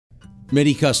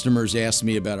Many customers ask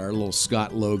me about our little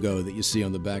Scott logo that you see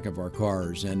on the back of our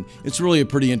cars, and it's really a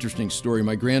pretty interesting story.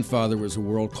 My grandfather was a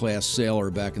world-class sailor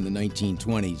back in the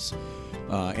 1920s,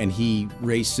 and he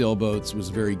raced sailboats, was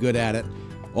very good at it,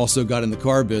 also got in the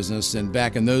car business, and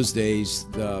back in those days,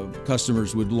 the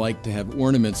customers would like to have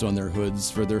ornaments on their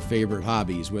hoods for their favorite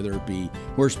hobbies, whether it be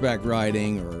horseback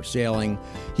riding or sailing.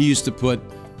 He used to put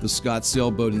the Scott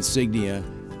sailboat insignia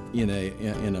in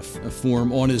a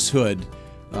form on his hood.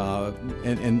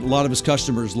 And a lot of his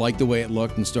customers liked the way it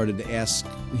looked and started to ask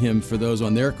him for those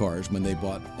on their cars when they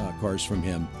bought cars from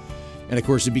him. And of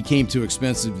course, it became too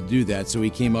expensive to do that, so he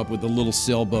came up with a little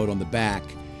sailboat on the back,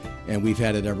 and we've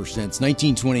had it ever since.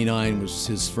 1929 was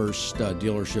his first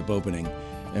dealership opening,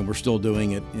 and we're still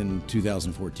doing it in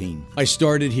 2014. I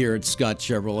started here at Scott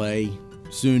Chevrolet,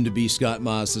 soon to be Scott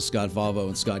Mazda, Scott Volvo,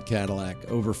 and Scott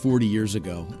Cadillac over 40 years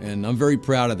ago, and I'm very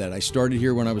proud of that. I started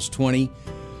here when I was 20.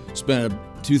 Spent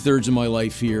 2/3 of my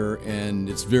life here, and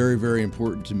it's very, very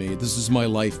important to me. This is my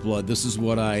lifeblood. This is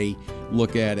what I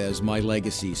look at as my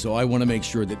legacy. So I want to make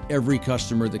sure that every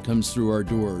customer that comes through our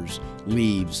doors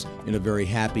leaves in a very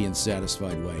happy and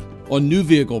satisfied way. On new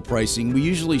vehicle pricing, we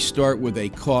usually start with a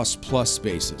cost-plus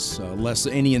basis, less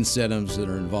any incentives that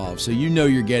are involved. So you know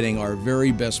you're getting our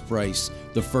very best price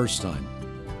the first time.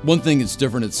 One thing that's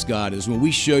different at Scott is when we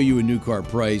show you a new car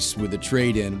price with a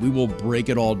trade-in, we will break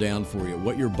it all down for you.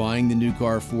 What you're buying the new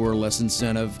car for, less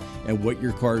incentive, and what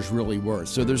your car is really worth.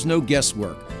 So there's no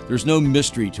guesswork. There's no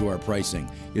mystery to our pricing.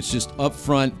 It's just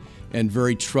upfront and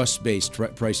very trust-based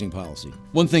pricing policy.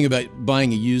 One thing about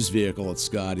buying a used vehicle at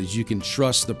Scott is you can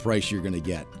trust the price you're going to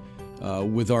get.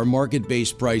 With our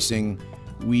market-based pricing,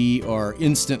 we are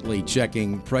instantly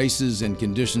checking prices and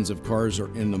conditions of cars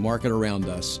in the market around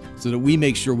us so that we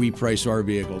make sure we price our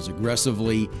vehicles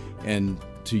aggressively and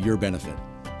to your benefit.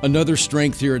 Another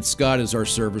strength here at Scott is our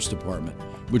service department,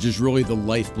 which is really the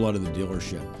lifeblood of the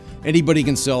dealership. Anybody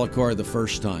can sell a car the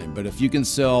first time, but if you can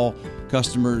sell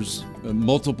customers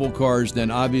multiple cars, then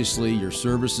obviously your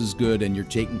service is good and you're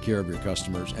taking care of your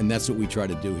customers, and that's what we try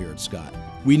to do here at Scott.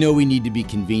 We know we need to be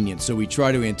convenient, so we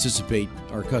try to anticipate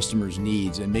our customers'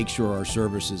 needs and make sure our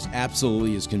service is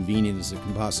absolutely as convenient as it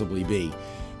can possibly be.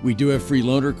 We do have free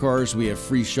loaner cars, we have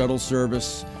free shuttle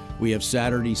service, we have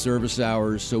Saturday service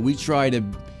hours, so we try to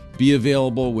be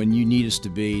available when you need us to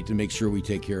be to make sure we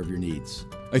take care of your needs.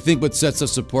 I think what sets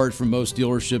us apart from most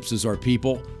dealerships is our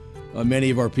people.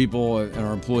 Many of our people and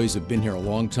our employees have been here a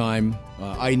long time.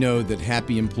 I know that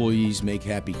happy employees make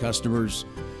happy customers.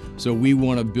 So we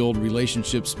want to build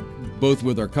relationships both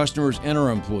with our customers and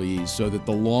our employees so that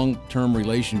the long-term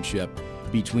relationship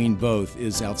between both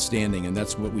is outstanding, and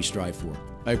that's what we strive for.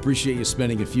 I appreciate you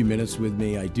spending a few minutes with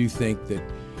me. I do think that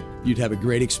you'd have a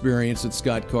great experience at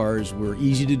Scott Cars. We're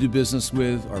easy to do business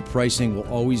with. Our pricing will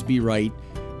always be right,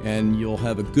 and you'll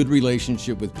have a good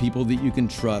relationship with people that you can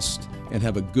trust and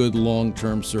have a good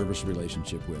long-term service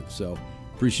relationship with. So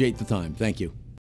appreciate the time. Thank you.